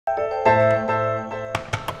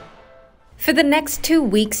For the next 2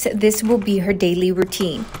 weeks, this will be her daily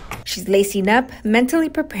routine. She's lacing up, mentally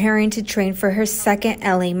preparing to train for her second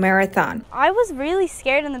LA marathon. I was really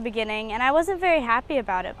scared in the beginning and I wasn't very happy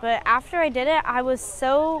about it, but after I did it, I was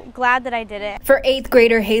so glad that I did it. For 8th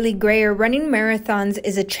grader Haley Grayer, running marathons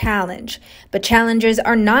is a challenge, but challenges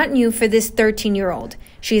are not new for this 13-year-old.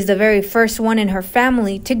 She's the very first one in her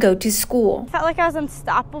family to go to school. I felt like I was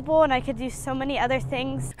unstoppable and I could do so many other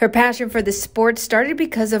things. Her passion for the sport started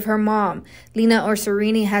because of her mom. Lina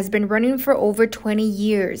Orsorini has been running for over 20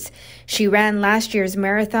 years. She ran last year's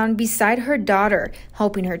marathon beside her daughter,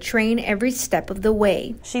 helping her train every step of the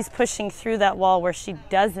way. She's pushing through that wall where she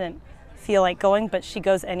doesn't feel like going, but she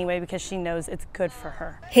goes anyway because she knows it's good for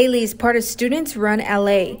her. Haley is part of Students Run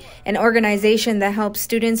LA, an organization that helps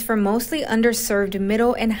students from mostly underserved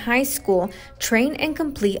middle and high school train and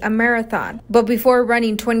complete a marathon. But before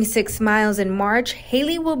running 26 miles in March,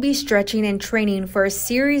 Haley will be stretching and training for a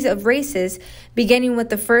series of races, beginning with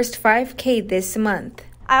the first 5K this month.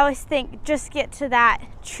 I always think just get to that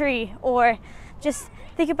tree, or just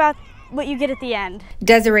think about what you get at the end.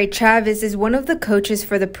 Desiree Chavez is one of the coaches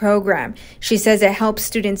for the program. She says it helps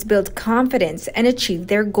students build confidence and achieve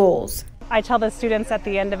their goals. I tell the students at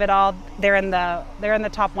the end of it all, they're in the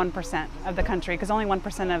top 1% of the country, because only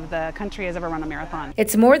 1% of the country has ever run a marathon.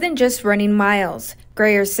 It's more than just running miles.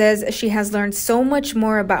 Grayer says she has learned so much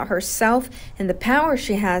more about herself and the power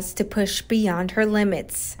she has to push beyond her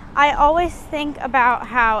limits. I always think about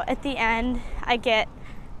how at the end I get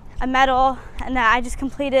a medal and that I just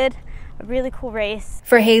completed a really cool race.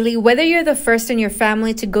 For Haley, whether you're the first in your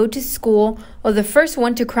family to go to school or the first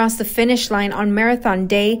one to cross the finish line on marathon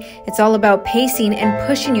day, it's all about pacing and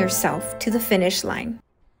pushing yourself to the finish line.